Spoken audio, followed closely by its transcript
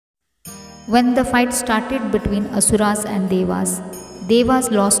When the fight started between Asuras and Devas,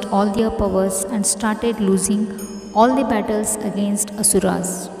 Devas lost all their powers and started losing all the battles against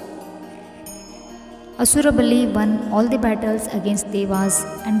Asuras. Asura Bali won all the battles against Devas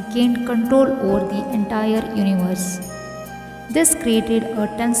and gained control over the entire universe. This created a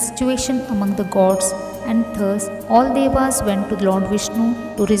tense situation among the gods, and thus all Devas went to Lord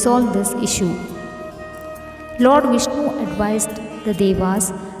Vishnu to resolve this issue. Lord Vishnu advised the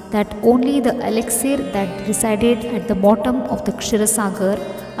Devas that only the elixir that resided at the bottom of the Kshirosagar,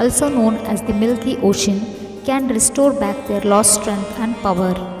 also known as the Milky Ocean, can restore back their lost strength and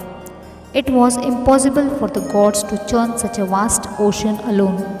power. It was impossible for the gods to churn such a vast ocean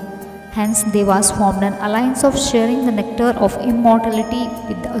alone. Hence, Devas formed an alliance of sharing the nectar of immortality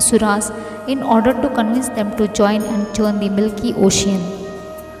with the Asuras in order to convince them to join and churn the Milky Ocean.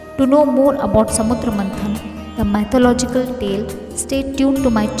 To know more about Samudra Manthan, the mythological tale, stay tuned to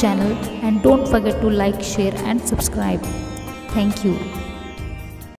my channel and don't forget to like, share and subscribe. Thank you.